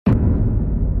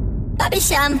Papi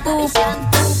Shampu.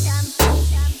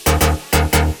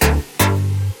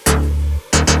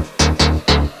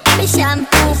 Papi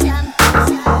Shampu.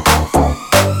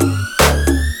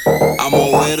 A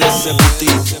mover ese booty.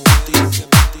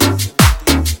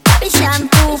 Papi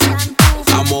Shampu.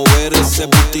 A mover ese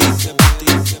booty.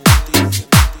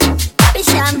 Papi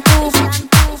Shampu.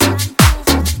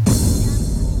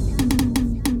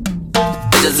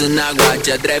 Ella es una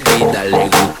guacha atrevida, le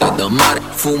gusta tomar,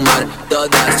 fumar,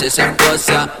 todas esas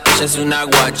cosas. Ella es una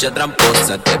guacha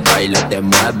tramposa, te baila, te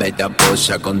mueve, te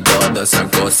apoya con todas esas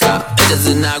cosas. Ella es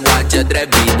una guacha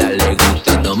atrevida, le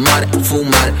gusta tomar,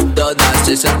 fumar, todas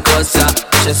esas cosas.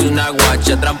 Ella es una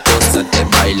guacha tramposa, te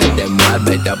baila, te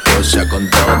mueve, te apoya con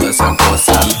todas esas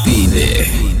cosas. Y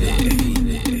pide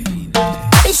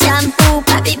Papi Shampu,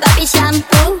 papi, papi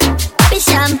Shampu. Papi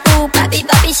Shampu, papi,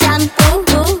 papi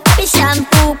Shampu. Papi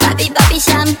Shampu, papi, papi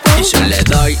Shampu. y yo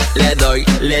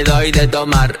le doy de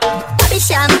tomar. Papi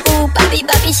Shampu, papi,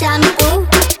 papi Shampu.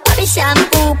 Papi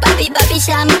Shampu, papi, papi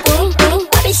Shampu.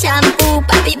 Papi Shampu,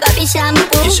 papi, papi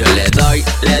Shampu. Y yo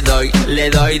le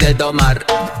doy de tomar.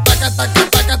 Taca, taca,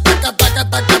 taca, taca, taca,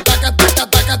 taca, taca, taca,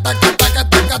 taca, taca, taca,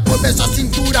 taca, mueve esa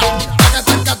cintura. Taca,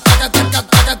 taca, taca, taca,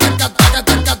 taca, taca, taca,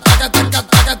 taca, taca, taca,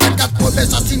 taca, taca, mueve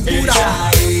esa cintura.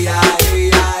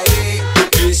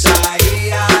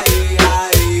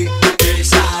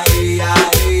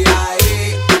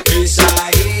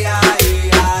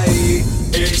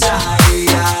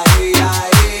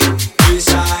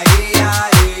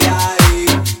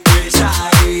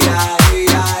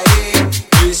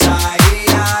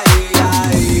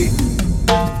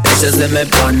 Ella se me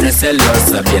pone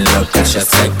celosa, bien loca, ya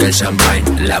sé que el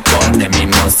champagne la pone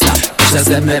mimosa. Ella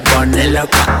se me pone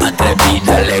loca,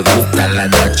 atrevida, le gusta la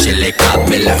noche, le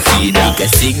cabe la gira. Y que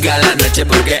siga la noche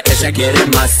porque ella quiere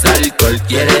más alcohol,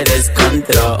 quiere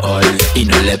descontrol. Y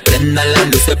no le prendan las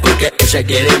luces porque ella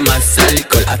quiere más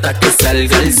alcohol hasta que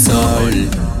salga el sol.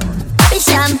 Papi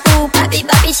Shampu, papi,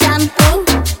 papi Shampu.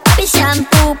 Papi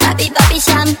Shampu, papi, papi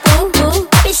Shampu.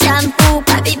 Papi Shampu,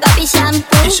 papi, papi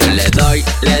Shampu. Y yo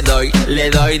le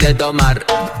doy de tomar.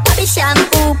 Papi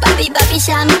Shampu, papi, papi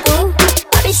Shampu.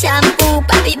 Papi Shampu,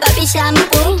 papi, papi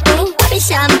Shampu. Papi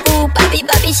Shampu, papi,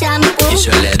 papi Shampu. Y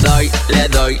yo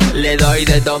le doy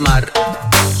de tomar.